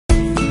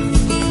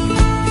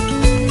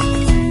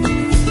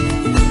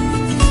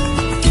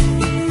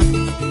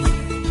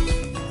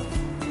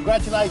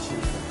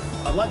Congratulations.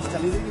 I'd like to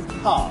tell you that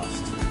you've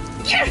passed.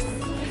 Yes!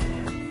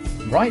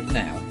 Right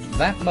now,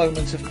 that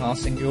moment of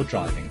passing your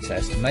driving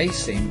test may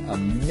seem a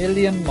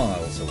million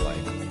miles away,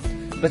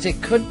 but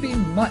it could be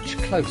much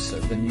closer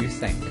than you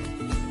think.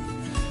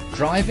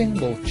 Driving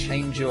will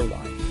change your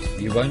life.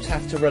 You won't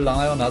have to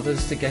rely on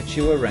others to get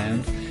you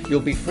around.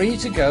 You'll be free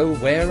to go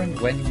where and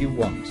when you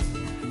want,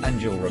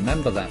 and you'll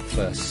remember that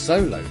first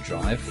solo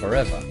drive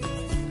forever.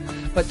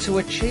 But to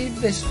achieve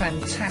this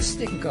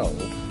fantastic goal,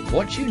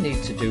 what you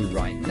need to do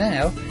right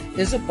now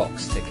is a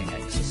box-ticking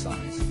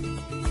exercise.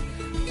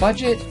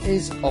 Budget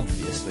is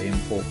obviously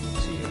important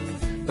to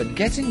you, but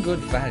getting good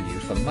value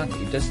for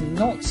money does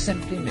not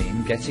simply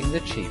mean getting the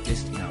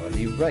cheapest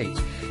hourly rate.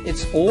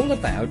 It's all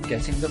about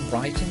getting the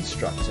right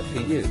instructor for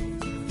you.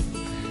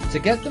 To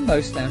get the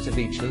most out of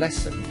each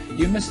lesson,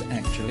 you must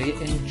actually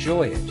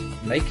enjoy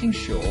it, making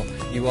sure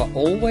you are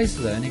always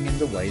learning in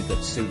the way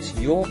that suits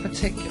your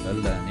particular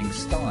learning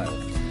style.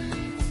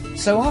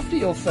 So after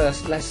your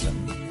first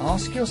lesson,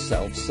 ask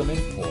yourself some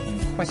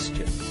important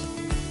questions.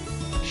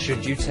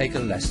 Should you take a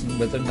lesson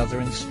with another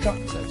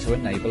instructor to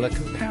enable a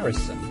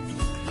comparison?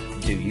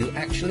 Do you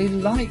actually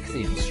like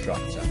the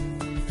instructor?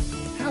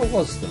 How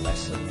was the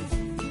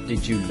lesson?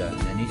 Did you learn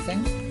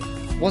anything?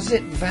 Was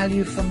it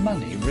value for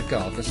money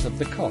regardless of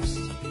the cost?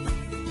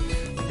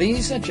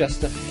 These are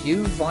just a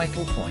few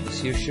vital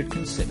points you should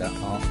consider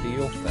after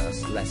your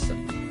first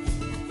lesson.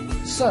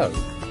 So,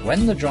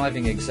 when the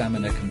driving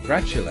examiner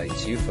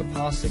congratulates you for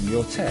passing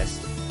your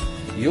test,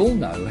 you'll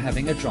know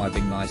having a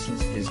driving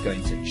license is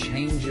going to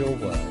change your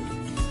world.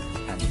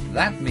 And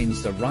that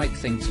means the right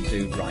thing to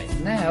do right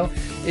now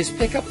is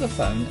pick up the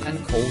phone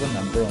and call the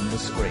number on the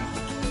screen.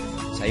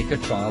 Take a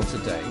trial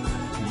today.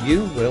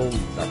 You will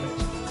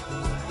love it.